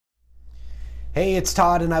Hey, it's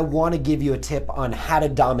Todd, and I want to give you a tip on how to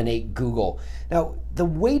dominate Google. Now, the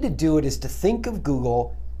way to do it is to think of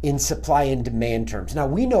Google in supply and demand terms. Now,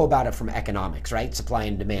 we know about it from economics, right? Supply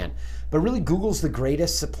and demand. But really, Google's the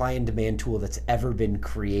greatest supply and demand tool that's ever been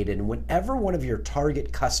created. And whenever one of your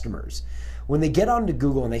target customers, when they get onto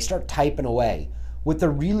Google and they start typing away, what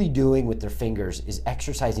they're really doing with their fingers is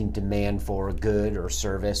exercising demand for a good or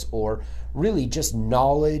service, or really just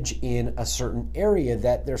knowledge in a certain area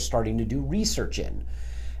that they're starting to do research in.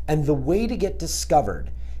 And the way to get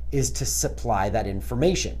discovered is to supply that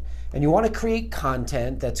information. And you want to create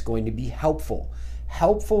content that's going to be helpful.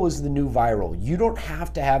 Helpful is the new viral. You don't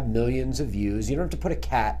have to have millions of views. You don't have to put a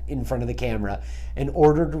cat in front of the camera in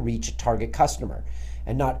order to reach a target customer.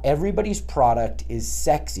 And not everybody's product is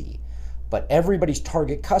sexy, but everybody's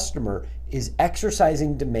target customer is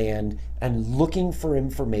exercising demand and looking for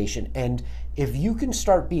information. And if you can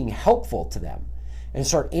start being helpful to them and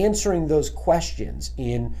start answering those questions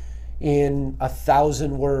in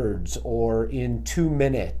 1,000 words or in 2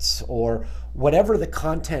 minutes or whatever the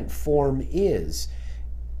content form is,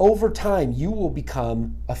 over time you will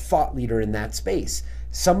become a thought leader in that space.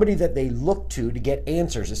 Somebody that they look to get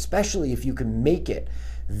answers, especially if you can make it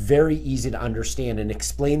very easy to understand and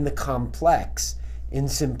explain the complex in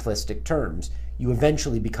simplistic terms. You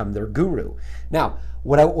eventually become their guru. Now,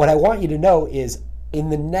 what I want you to know is in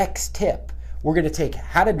the next tip, we're going to take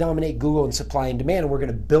how to dominate Google and supply and demand, and we're going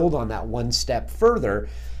to build on that one step further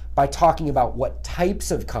by talking about what types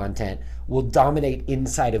of content will dominate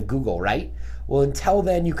inside of Google, right? Well, until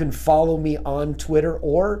then, you can follow me on Twitter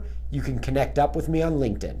or you can connect up with me on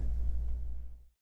LinkedIn.